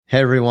Hey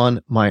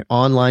everyone, my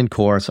online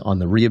course on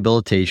the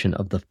rehabilitation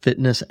of the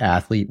fitness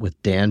athlete with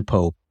Dan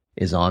Pope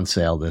is on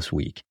sale this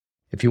week.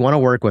 If you want to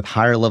work with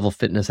higher level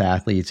fitness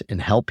athletes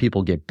and help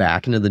people get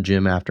back into the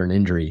gym after an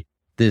injury,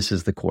 this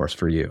is the course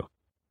for you.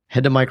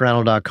 Head to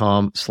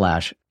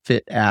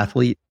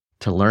MikeReinold.com/fitathlete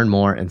to learn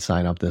more and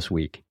sign up this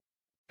week.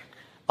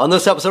 On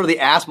this episode of the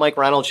Ask Mike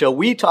Reinold Show,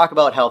 we talk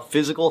about how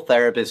physical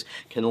therapists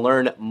can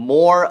learn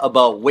more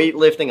about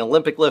weightlifting,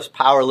 Olympic lifts,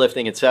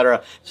 powerlifting,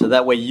 etc., so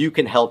that way you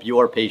can help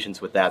your patients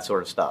with that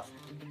sort of stuff.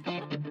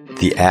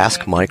 The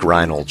Ask Mike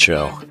Reinold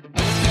Show.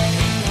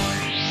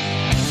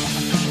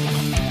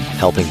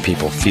 Helping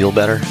people feel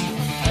better,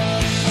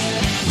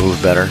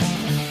 move better,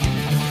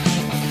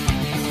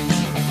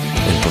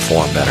 and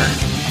perform better.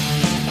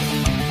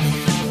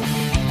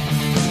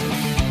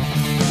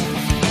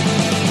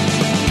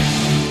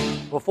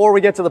 Before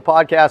we get to the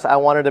podcast, I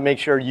wanted to make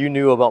sure you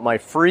knew about my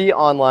free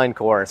online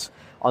course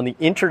on the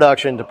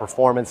Introduction to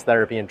Performance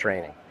Therapy and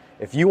Training.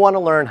 If you want to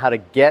learn how to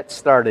get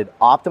started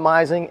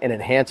optimizing and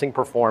enhancing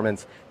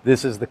performance,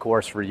 this is the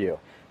course for you.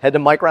 Head to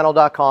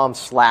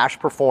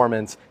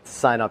MikeReinold.com/performance to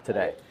sign up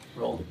today.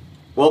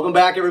 Welcome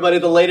back, everybody,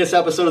 to the latest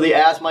episode of the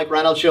Ask Mike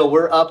Reinold Show.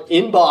 We're up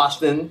in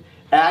Boston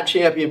at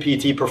Champion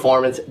PT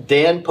Performance.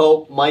 Dan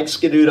Pope, Mike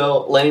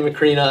Scaduto, Lenny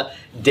Macrina,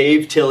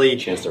 Dave Tilley.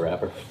 Chance the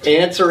Rapper.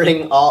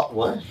 Answering all...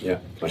 What? Yeah,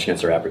 my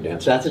Chance the Rapper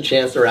dance. That's a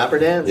Chance the Rapper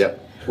dance?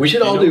 Yep. We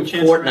should all do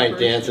Fortnite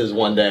dances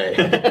one day.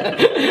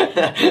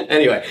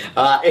 Anyway,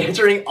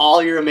 answering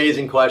all your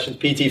amazing questions,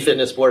 PT,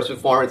 fitness, sports,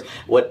 performance,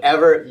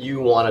 whatever you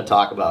want to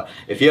talk about.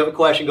 If you have a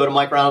question, go to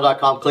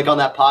MikeReinold.com, click on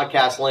that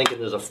podcast link, and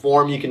there's a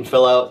form you can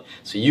fill out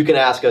so you can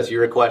ask us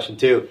your question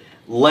too.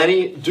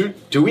 Lenny,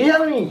 do we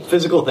have any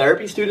physical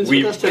therapy students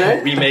with us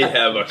today? We may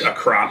have a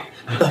crop.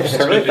 I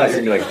really thought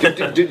you were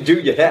like, do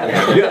you have?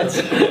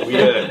 Yes. we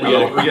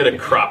got a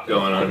crop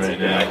going on right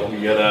now.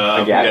 We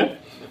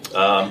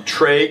got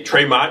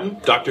Trey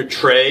Martin, Dr.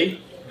 Trey,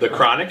 the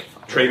Chronic,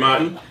 Trey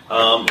Martin,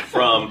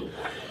 from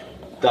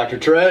Dr.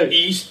 Trey,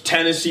 East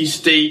Tennessee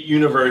State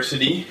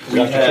University. We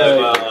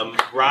have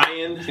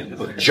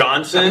Ryan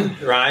Johnson.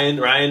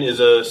 Ryan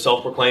is a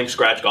self-proclaimed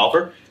scratch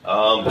golfer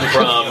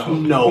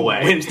from no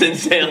way,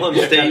 Winston-Salem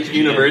State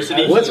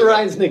University. What's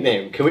Ryan's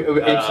nickname? Can we?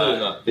 Absolutely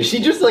not. Is she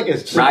just like a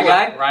Rye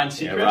guy? Ryan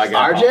Seacrest.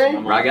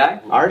 RJ? Rye guy?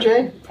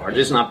 RJ?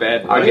 RJ's not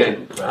bad.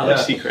 RJ. I like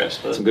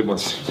Seacrest, but Some good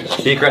ones.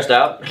 Seacrest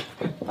out? I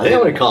think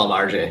I'm going to call him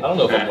RJ. I don't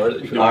know if I'm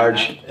worthy.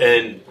 Arj.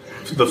 And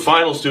the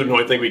final student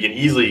who I think we can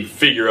easily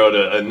figure out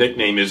a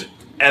nickname is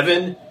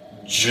Evan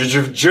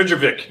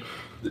Djurjevic.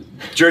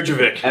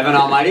 Evan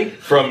Almighty?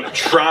 From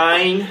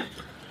Trine.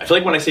 I feel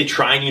like when I say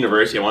Trine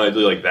University, I want to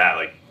do like that,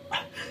 like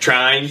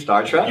Trine.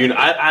 Star Trek?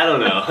 I don't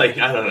know. I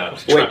don't know.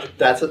 Wait,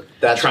 that's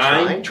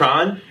Tron.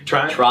 Tron?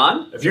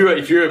 If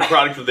you're a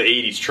product of the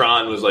 '80s,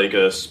 Tron was like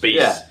a space.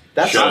 Yeah,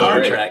 that's show.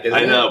 Star Trek, isn't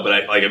it? I know, but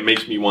it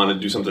makes me want to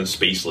do something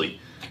spacely.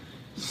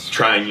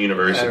 Trine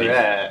University. All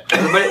right.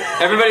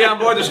 Everybody on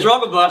board the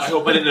struggle I bus.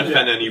 hope I didn't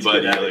offend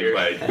anybody.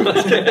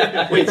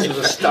 Wait, so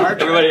the Star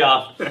Trek Everybody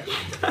off.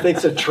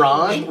 thinks of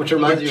Tron, which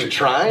reminds you of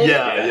Trine?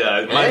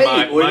 Yeah. Hey,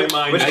 My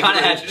mind. Which kind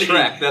of has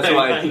Trek. That's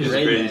why. It's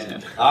crazy.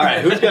 All right,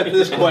 who's got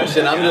this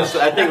question? I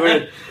think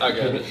we're...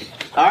 Okay.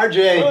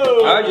 RJ.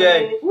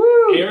 RJ.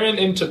 Aaron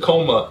in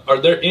Tacoma, are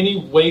there any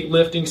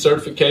weightlifting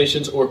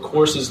certifications or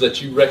courses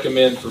that you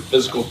recommend for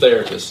physical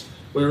therapists?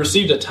 We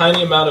received a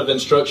tiny amount of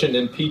instruction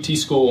in PT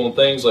school on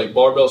things like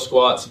barbell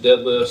squats,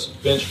 deadlifts,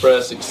 bench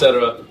press,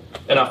 etc.,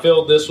 and I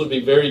feel this would be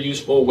very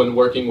useful when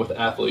working with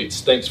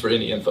athletes. Thanks for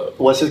any info.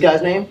 What's this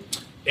guy's name?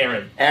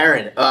 Aaron.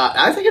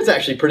 I think it's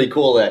actually pretty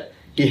cool that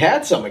he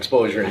had some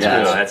exposure in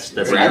school. that's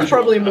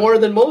probably more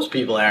than most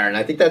people, Aaron.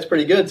 I think that's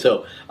pretty good.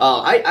 So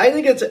I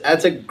think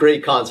that's a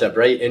great concept,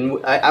 right?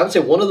 And I would say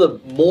one of the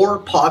more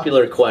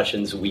popular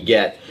questions we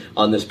get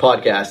on this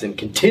podcast and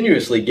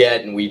continuously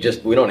get, and we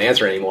don't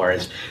answer anymore,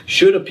 is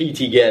should a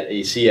PT get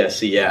a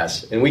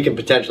CSCS? And we can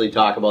potentially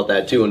talk about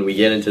that too when we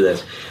get into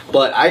this.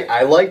 But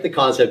I like the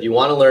concept. You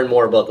want to learn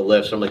more about the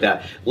lift, something like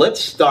that.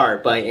 Let's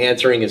start by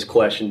answering his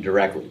question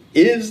directly.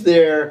 Is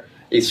there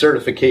a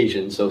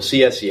certification, so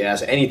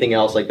CSCS, anything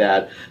else like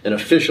that, an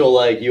official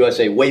like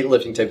USA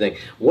weightlifting type thing?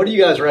 What do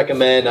you guys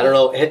recommend? I don't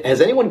know. Has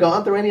anyone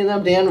gone through any of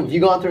them, Dan? Have you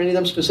gone through any of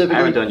them specifically? I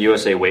haven't done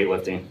USA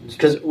weightlifting.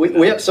 Because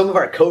we have some of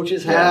our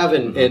coaches have,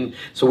 and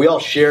so we all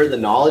share the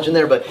knowledge in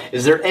there. But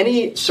is there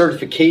any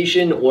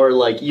certification or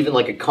like even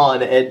like a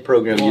Con Ed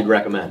program you'd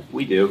recommend?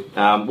 We do.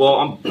 Well,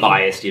 I'm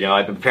biased.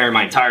 I've been preparing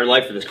my entire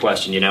life for this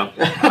question. So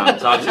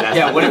obviously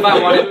that's What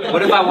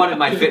if I wanted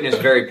my fitness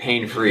very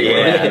pain free?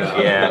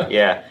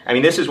 Yeah. I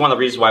mean, this is one of the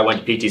reasons why I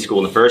went to PT school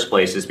in the first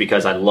place, is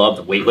because I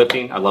loved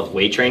weightlifting. I loved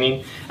weight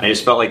training. And I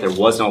just felt like there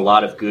wasn't a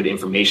lot of good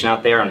information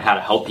out there on how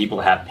to help people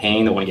that have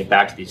pain that want to get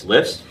back to these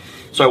lifts.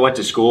 So I went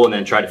to school and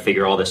then tried to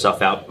figure all this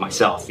stuff out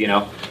myself.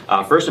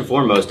 First and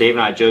foremost, Dave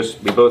and I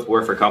we both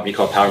work for a company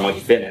called Power Monkey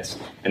Fitness,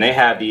 and they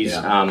have these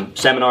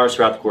seminars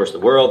throughout the course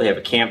of the world. They have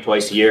a camp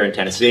twice a year in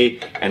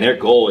Tennessee, and their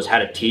goal is how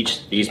to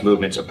teach these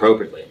movements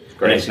appropriately.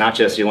 And it's not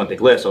just the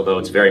Olympic lifts, although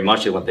it's very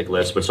much the Olympic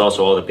lifts, but it's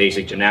also all the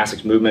basic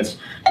gymnastics movements,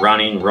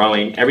 running,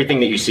 rowing, everything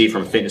that you see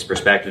from a fitness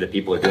perspective that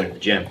people are doing at the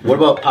gym. What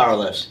about power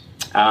lifts?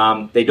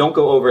 They don't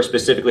go over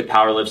specifically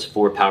power lifts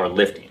for power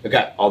lifting.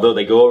 Okay. Although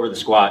they go over the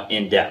squat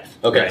in depth.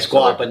 Okay, Right?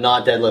 squat, So, but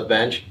not deadlift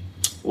bench.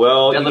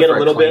 well, Deadlift you get a for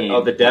little bit clean,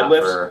 of the not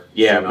deadlifts. for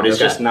Yeah, sumo. but it's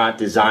Okay. just not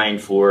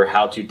designed for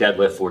how to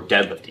deadlift for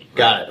deadlifting.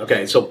 Got it.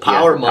 Okay, so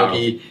Power for power.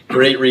 Monkey,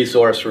 great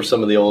resource for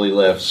some of the Oli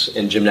lifts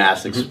and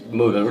gymnastics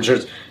movement, which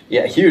is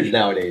huge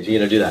nowadays.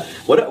 You do that.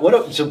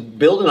 So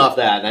building off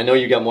that, and I know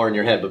you got more in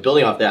your head, but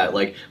building off that,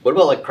 like, what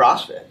about like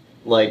CrossFit?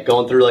 Like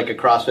going through like a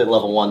CrossFit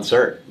level 1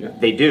 cert.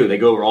 They do. They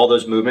go over all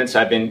those movements.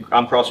 I'm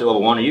CrossFit level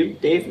 1. Are you,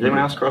 Dave? Is anyone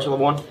else CrossFit level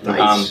 1?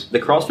 Nice.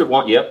 The CrossFit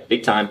 1, yep,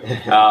 big time.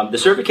 The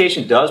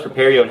certification does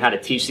prepare you on how to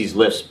teach these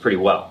lifts pretty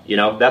well.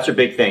 That's a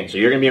big thing. So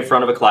you're going to be in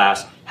front of a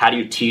class. How do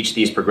you teach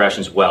these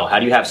progressions well? How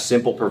do you have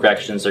simple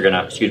progressions and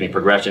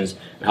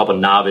help a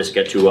novice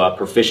get to a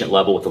proficient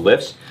level with the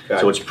lifts?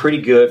 Okay. So it's pretty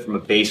good from a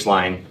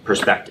baseline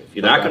perspective.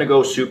 You're not going to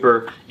go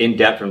super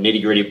in-depth from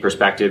nitty-gritty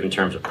perspective in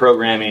terms of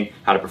programming,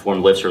 how to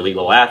perform lifts for elite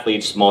level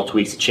athletes, small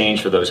tweaks to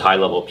change for those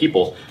high-level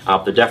people.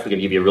 They're definitely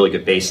going to give you a really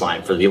good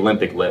baseline for the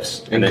Olympic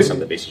lifts and then some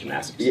of the basic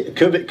gymnastics. It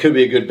could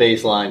be a good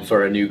baseline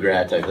for a new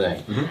grad type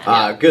thing.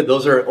 Good.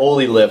 Those are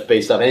Oli lift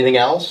based off. Anything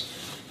else?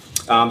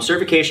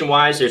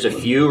 Certification-wise, there's a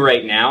few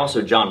right now.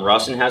 So John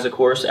Russin has a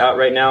course out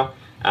right now.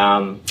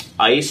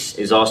 ICE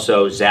is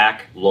also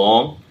Zach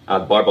Long,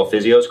 Barbell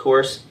Physio's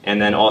course. And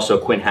then also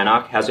Quinn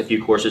Hennock has a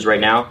few courses right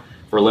now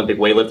for Olympic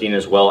weightlifting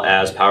as well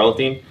as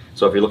powerlifting.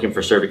 So if you're looking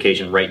for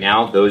certification right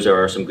now, those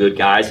are some good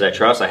guys that I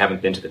trust. I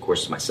haven't been to the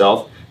courses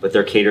myself, but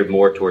they're catered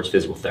more towards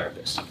physical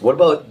therapists. What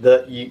about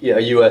the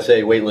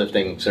USA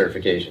weightlifting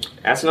certification?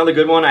 That's another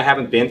good one. I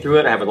haven't been through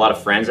it. I have a lot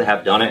of friends that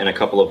have done it, and a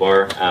couple of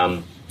our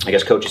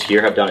coaches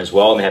here have done as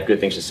well, and they have good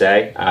things to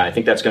say. I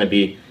think that's going to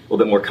be a little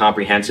bit more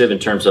comprehensive in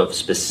terms of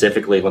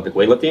specifically Olympic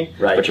weightlifting.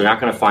 Right. But you're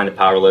not going to find the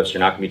power lifts. You're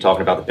not going to be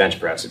talking about the bench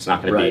press. It's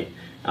not going to be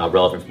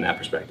relevant from that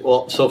perspective.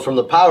 Well, so from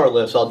the power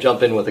lifts, I'll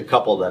jump in with a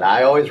couple that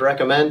I always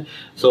recommend.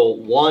 So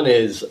one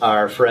is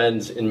our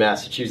friends in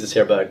Massachusetts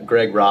here, but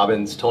Greg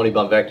Robbins, Tony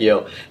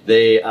Bonvecchio.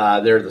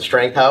 They're the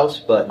Strength House,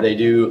 but they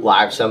do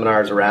live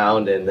seminars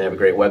around, and they have a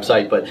great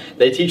website. But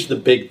they teach the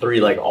big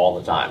three like all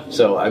the time.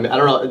 So I don't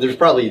know. There's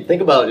probably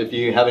think about if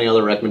you have any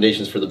other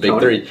recommendations for the big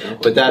three.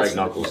 But that's Greg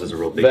Knuckles is a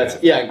real big guy.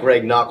 Yeah,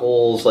 Greg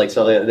Knuckles, like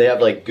so they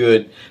have like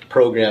good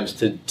programs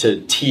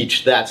to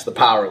teach. That's the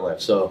power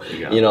lift. So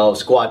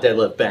squat,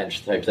 deadlift,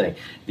 bench type thing.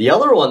 The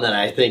other one that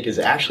I think is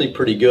actually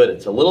pretty good,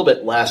 it's a little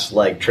bit less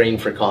like train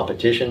for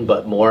competition,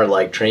 but more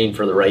like train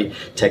for the right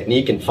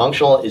technique and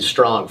functional, is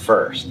Strong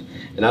First.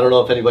 And I don't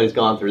know if anybody's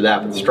gone through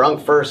that, but Strong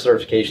First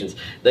certifications,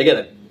 they get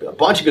a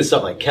bunch of good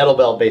stuff like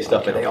kettlebell based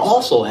stuff, but they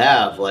also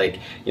have like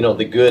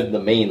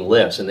the main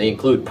lifts, and they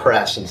include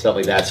press and stuff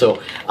like that.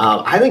 So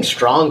I think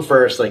Strong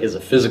First, like as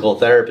a physical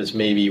therapist,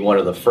 maybe one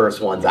of the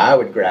first ones I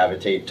would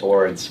gravitate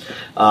towards.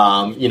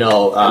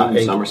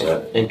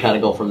 Somerset, and kind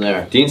of go from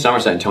there. Dean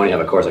Somerset and Tony have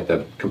a course like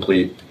the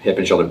complete hip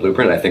and shoulder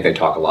blueprint. I think they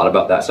talk a lot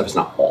about that stuff. It's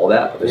not all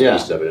that, but there's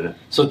pieces of it in it.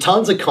 So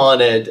tons of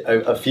Con Ed,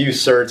 a few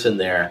certs in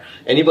there.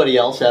 Anybody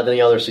else have any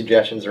other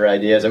suggestions or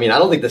ideas? I mean, I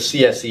don't think the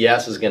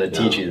CSCS is going to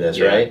teach you this,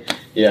 right?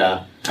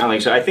 Yeah. I don't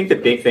think so. I think the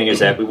big thing is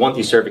that we want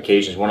these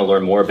certifications, we want to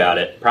learn more about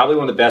it. Probably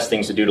one of the best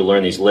things to do to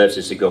learn these lifts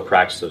is to go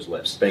practice those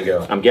lifts.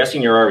 Bingo. I'm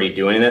guessing you're already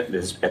doing it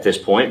at this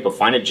point, but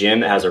find a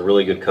gym that has a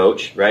really good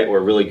coach, right, or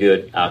a really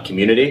good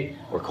community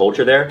or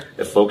culture there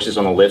that focuses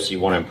on the lifts you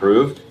want to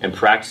improve, and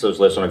practice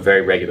those lifts on a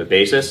very regular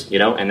basis,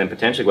 and then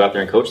potentially go out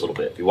there and coach a little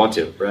bit if you want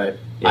to. Right.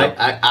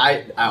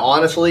 I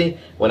honestly,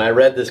 when I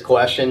read this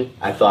question,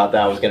 I thought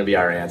that was going to be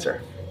our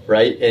answer.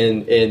 Right,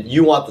 and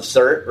you want the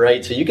cert,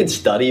 right? So you can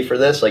study for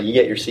this, like you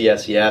get your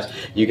CSCS,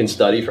 you can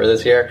study for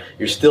this here.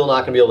 You're still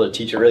not going to be able to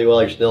teach it really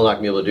well. You're still not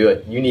going to be able to do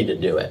it. You need to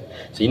do it.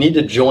 So you need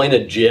to join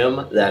a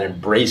gym that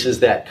embraces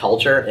that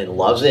culture and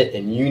loves it,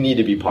 and you need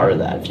to be part of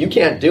that. If you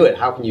can't do it,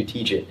 how can you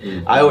teach it?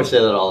 I always say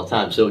that all the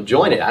time. So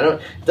join it.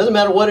 It doesn't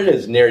matter what it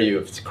is near you.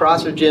 If it's a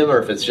CrossFit gym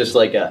or if it's just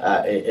like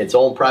its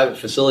own private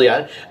facility,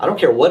 I don't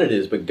care what it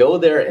is, but go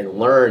there and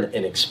learn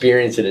and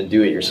experience it and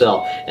do it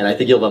yourself. And I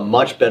think you'll have a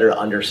much better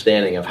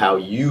understanding of how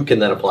you can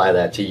then apply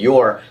that to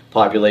your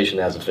population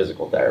as a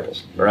physical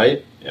therapist,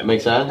 right? That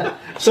makes sense?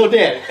 So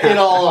Dan, in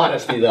all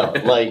honesty though,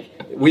 like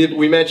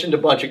we mentioned a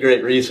bunch of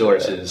great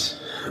resources.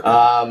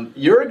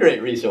 You're a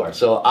great resource.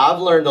 So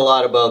I've learned a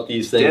lot about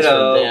these things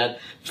from Dan,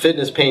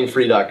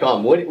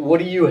 fitnesspainfree.com. What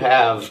do you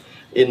have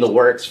in the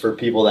works for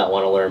people that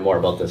want to learn more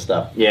about this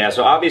stuff? Yeah,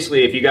 so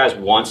obviously if you guys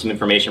want some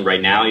information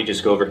right now, you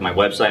just go over to my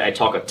website. I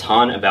talk a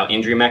ton about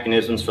injury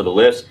mechanisms for the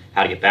lifts,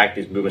 how to get back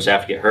to these movements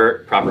after you get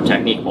hurt, proper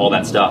technique, all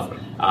that stuff.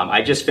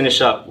 I just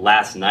finished up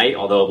last night,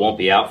 although it won't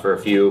be out for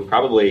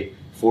probably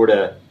 4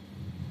 to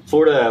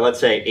 4 to, let's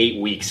say,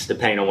 8 weeks,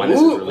 depending on when this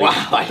is Ooh, released.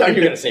 wow, I thought you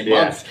were going to say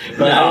Yeah. months.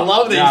 But I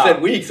love that you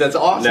said weeks. That's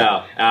awesome.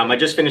 No, I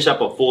just finished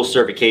up a full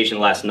certification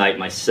last night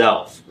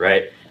myself,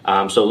 right?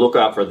 So look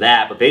out for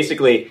that. But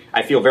basically,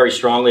 I feel very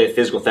strongly that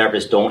physical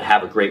therapists don't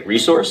have a great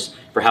resource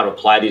for how to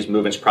apply these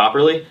movements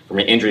properly from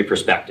an injury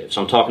perspective.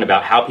 So I'm talking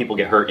about how people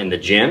get hurt in the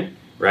gym,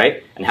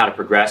 right? And how to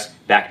progress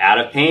back out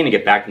of pain and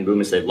get back to the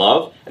movements they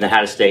love, and then how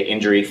to stay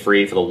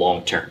injury-free for the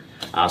long term.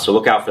 So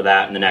look out for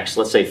that in the next,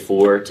 let's say,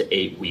 4 to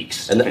 8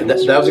 weeks. And that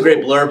was a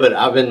great blur, but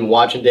I've been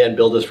watching Dan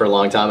build this for a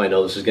long time. I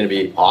know this is going to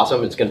be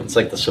awesome. It's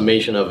like the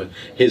summation of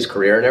his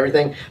career and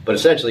everything. But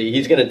essentially,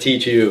 he's going to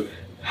teach you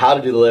how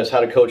to do the lifts, how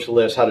to coach the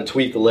lifts, how to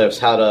tweak the lifts,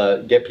 how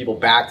to get people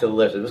back to the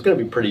lifts. It's going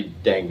to be pretty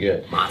dang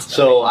good.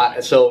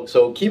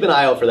 So keep an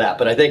eye out for that.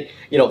 But I think,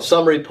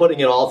 summary, putting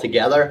it all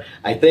together,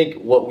 I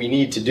think what we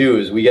need to do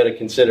is we got to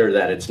consider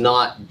that it's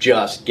not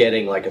just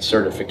getting like a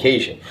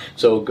certification.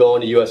 So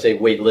going to USA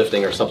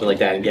Weightlifting or something like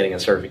that and getting a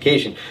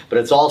certification, but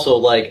it's also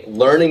like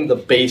learning the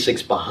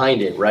basics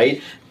behind it,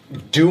 right?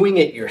 Doing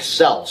it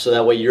yourself, so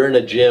that way you're in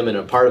a gym and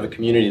a part of a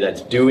community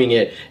that's doing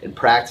it and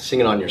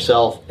practicing it on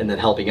yourself and then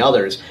helping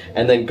others,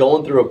 and then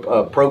going through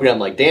a program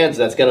like Dan's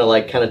that's going to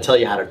like kind of tell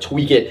you how to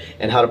tweak it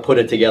and how to put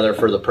it together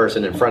for the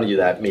person in front of you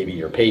that may be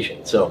your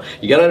patient. So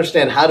you got to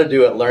understand how to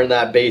do it, learn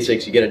that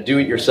basics, you got to do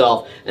it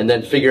yourself, and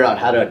then figure out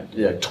how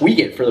to tweak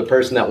it for the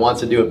person that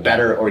wants to do it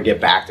better or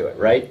get back to it,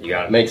 right? You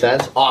got it. Make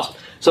sense? Awesome.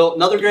 So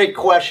another great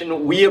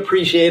question. We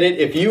appreciate it.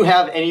 If you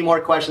have any more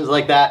questions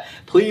like that,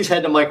 please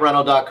head to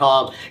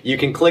MikeReynolds.com. You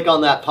can click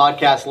on that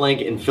podcast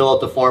link and fill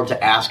out the form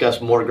to ask us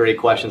more great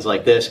questions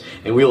like this,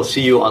 and we will see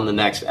you on the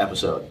next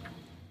episode.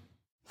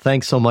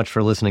 Thanks so much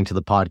for listening to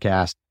the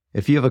podcast.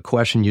 If you have a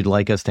question you'd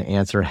like us to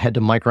answer, head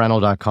to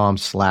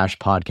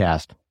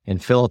MikeReynolds.com/podcast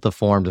and fill out the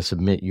form to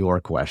submit your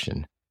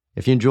question.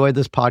 If you enjoyed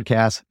this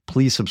podcast,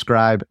 please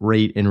subscribe,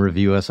 rate, and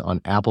review us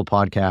on Apple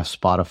Podcasts,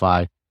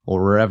 Spotify,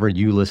 or wherever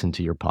you listen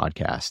to your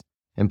podcast.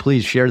 And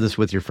please share this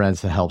with your friends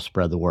to help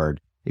spread the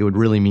word. It would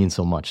really mean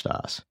so much to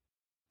us.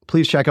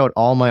 Please check out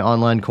all my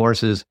online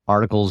courses,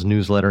 articles,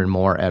 newsletter, and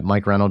more at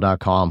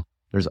MikeReynolds.com.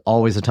 There's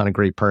always a ton of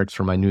great perks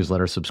for my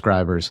newsletter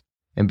subscribers.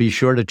 And be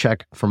sure to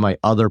check for my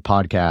other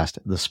podcast,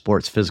 the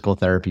Sports Physical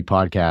Therapy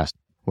Podcast,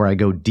 where I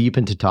go deep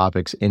into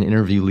topics and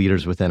interview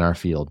leaders within our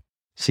field.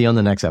 See you on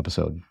the next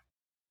episode.